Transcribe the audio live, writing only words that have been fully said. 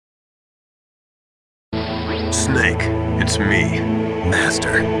Snake, it's me.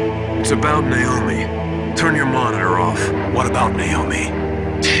 Master. It's about Naomi. Turn your monitor off. What about Naomi?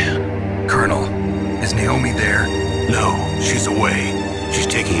 Colonel, is Naomi there? No, she's away. She's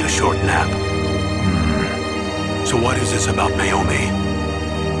taking a short nap. So what is this about Naomi?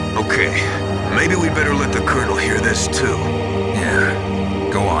 Okay, maybe we better let the Colonel hear this too. Yeah,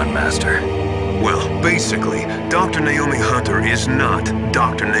 go on, Master. Well, basically, Dr. Naomi Hunter is not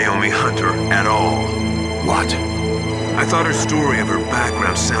Dr. Naomi Hunter at all. What? I thought her story of her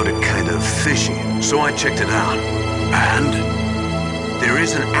background sounded kind of fishy, so I checked it out. And? There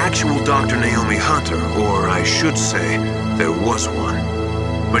is an actual Dr. Naomi Hunter, or I should say, there was one.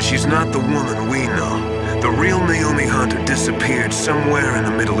 But she's not the woman we know. The real Naomi Hunter disappeared somewhere in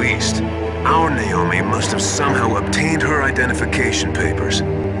the Middle East. Our Naomi must have somehow obtained her identification papers.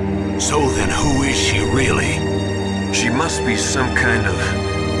 So then who is she really? She must be some kind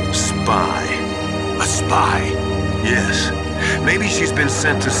of spy. A spy? Yes. Maybe she's been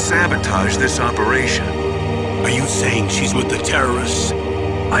sent to sabotage this operation. Are you saying she's with the terrorists?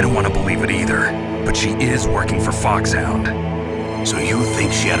 I don't want to believe it either, but she is working for Foxhound. So you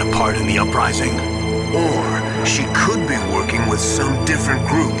think she had a part in the uprising? Or she could be working with some different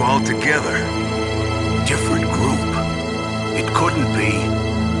group altogether. Different group? It couldn't be.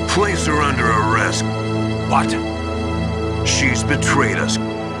 Place her under arrest. What? She's betrayed us.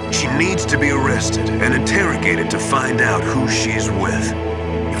 She needs to be arrested and interrogated to find out who she's with.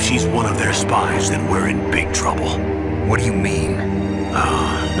 If she's one of their spies, then we're in big trouble. What do you mean?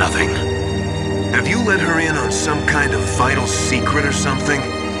 Nothing. Have you let her in on some kind of vital secret or something?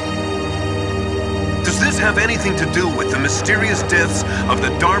 Does this have anything to do with the mysterious deaths of the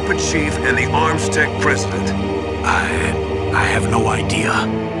DARPA chief and the Armstech president? I have no idea.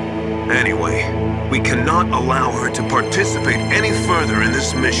 Anyway, we cannot allow her to participate any further in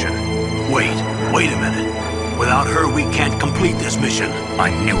this mission. Wait a minute. Without her, we can't complete this mission. I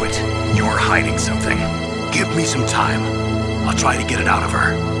knew it. You're hiding something. Give me some time. I'll try to get it out of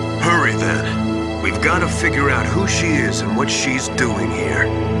her. Hurry then. We've got to figure out who she is and what she's doing here.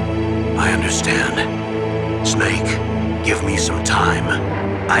 I understand. Snake, give me some time.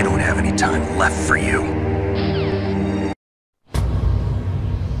 I don't have any time left for you.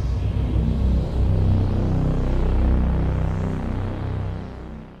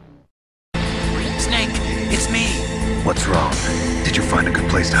 Snake, it's me. What's wrong? Did you find a good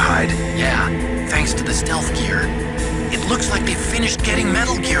place to hide? Yeah, thanks to the stealth gear. It looks like they've finished getting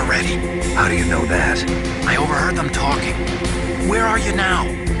Metal Gear ready. How do you know that? I overheard them talking. Where are you now?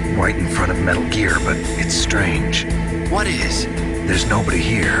 Right in front of Metal Gear, but it's strange. What is? There's nobody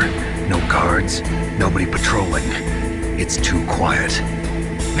here. No guards, nobody patrolling. It's too quiet.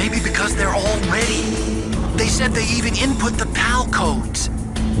 Maybe because they're all ready. They said they even input the PAL codes.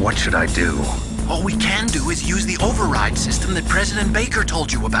 What should I do? All we can do is use the override system that President Baker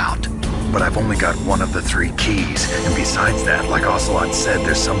told you about. But I've only got one of the 3 keys, and besides that, like Ocelot said,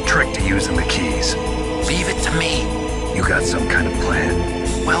 there's some trick to using the keys. Leave it to me. You got some kind of plan?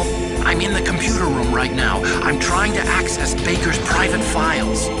 Well, I'm in the computer room right now. I'm trying to access Baker's private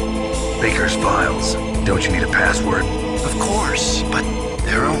files. Baker's files? Don't you need a password? Of course, but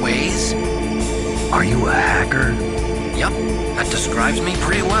there are ways. Are you a hacker? Yep, that describes me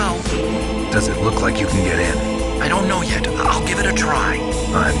pretty well. Does it look like you can get in? I don't know yet. I'll give it a try.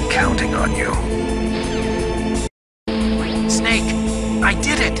 I'm counting on you. Snake, I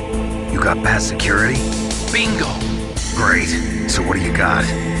did it! You got past security? Bingo! Great. So what do you got?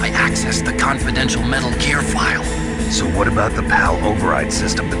 I accessed the confidential Metal Gear file. So what about the PAL override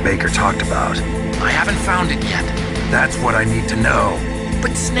system that Baker talked about? I haven't found it yet. That's what I need to know.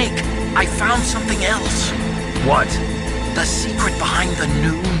 But Snake, I found something else. What? The secret behind the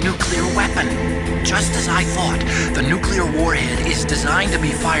new nuclear weapon. Just as I thought, the nuclear warhead is designed to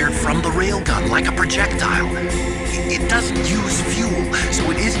be fired from the railgun like a projectile. It doesn't use fuel, so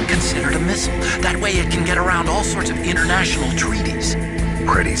it isn't considered a missile. That way it can get around all sorts of international treaties.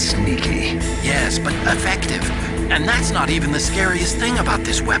 Pretty sneaky. Yes, but effective. And that's not even the scariest thing about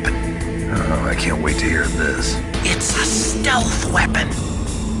this weapon. Oh, I can't wait to hear this. It's a stealth weapon.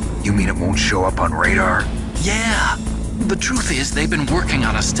 You mean it won't show up on radar? Yeah. The truth is, they've been working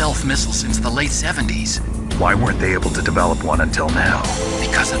on a stealth missile since the late 70s. Why weren't they able to develop one until now?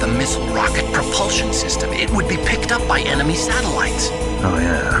 Because of the missile rocket propulsion system, it would be picked up by enemy satellites. Oh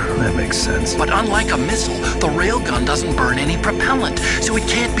yeah, that makes sense. But unlike a missile, the railgun doesn't burn any propellant, so it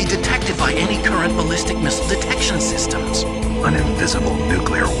can't be detected by any current ballistic missile detection systems. An invisible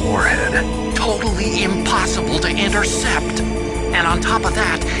nuclear warhead. Totally impossible to intercept. And on top of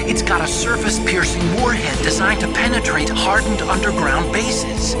that, it's got a surface-piercing warhead designed to penetrate hardened underground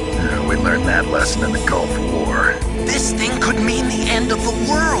bases. We learned that lesson in the Gulf War. This thing could mean the end of the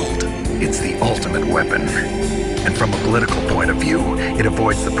world. It's the ultimate weapon. And from a political point of view, it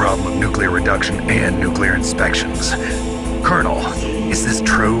avoids the problem of nuclear reduction and nuclear inspections. Colonel, is this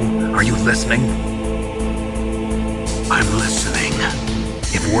true? Are you listening? I'm listening.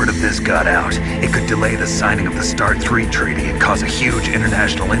 If word of this got out, it could delay the signing of the START 3 treaty and cause a huge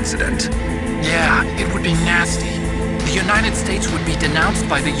international incident. Yeah, it would be nasty. The United States would be denounced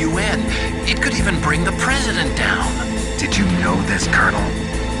by the UN. It could even bring the president down. Did you know this, Colonel?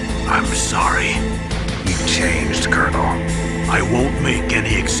 I'm sorry. You've changed, Colonel. I won't make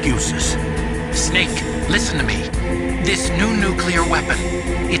any excuses. Snake, listen to me. This new nuclear weapon,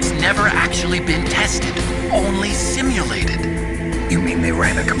 it's never actually been tested, only simulated. You mean they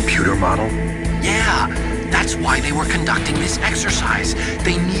ran a computer model? Yeah, that's why they were conducting this exercise.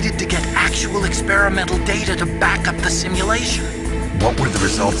 They needed to get actual experimental data to back up the simulation. What were the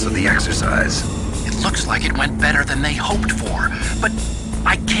results of the exercise? It looks like it went better than they hoped for, but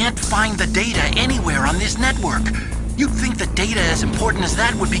I can't find the data anywhere on this network. You'd think the data as important as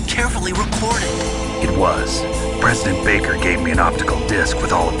that would be carefully recorded. It was. President Baker gave me an optical disc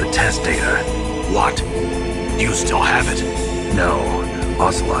with all of the test data. What? Do you still have it? No,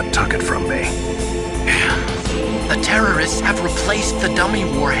 Ocelot took it from me. The terrorists have replaced the dummy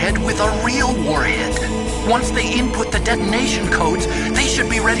warhead with a real warhead. Once they input the detonation codes, they should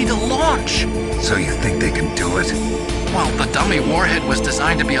be ready to launch. So you think they can do it? Well, the dummy warhead was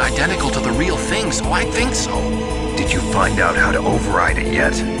designed to be identical to the real thing, so I think so. Did you find out how to override it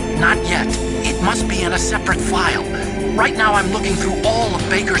yet? Not yet. It must be in a separate file. Right now I'm looking through all of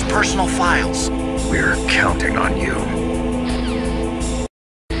Baker's personal files. We're counting on you.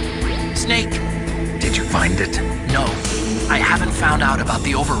 Snake. Did you find it? No. I haven't found out about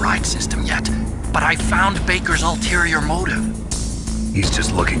the override system yet. But I found Baker's ulterior motive. He's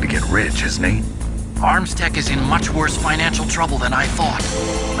just looking to get rich, isn't he? Armstech is in much worse financial trouble than I thought.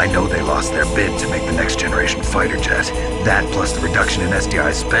 I know they lost their bid to make the next generation fighter jet. That plus the reduction in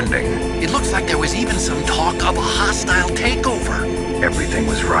SDI spending. It looks like there was even some talk of a hostile takeover. Everything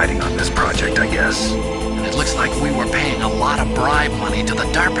was riding on this project, I guess. And it looks like we were paying a lot of bribe money to the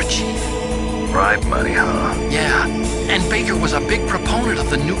DARPA chief. Bribe money, huh? Yeah, and Baker was a big proponent of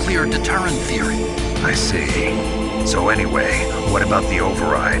the nuclear deterrent theory. I see. So anyway, what about the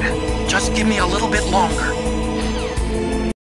override? Just give me a little bit longer.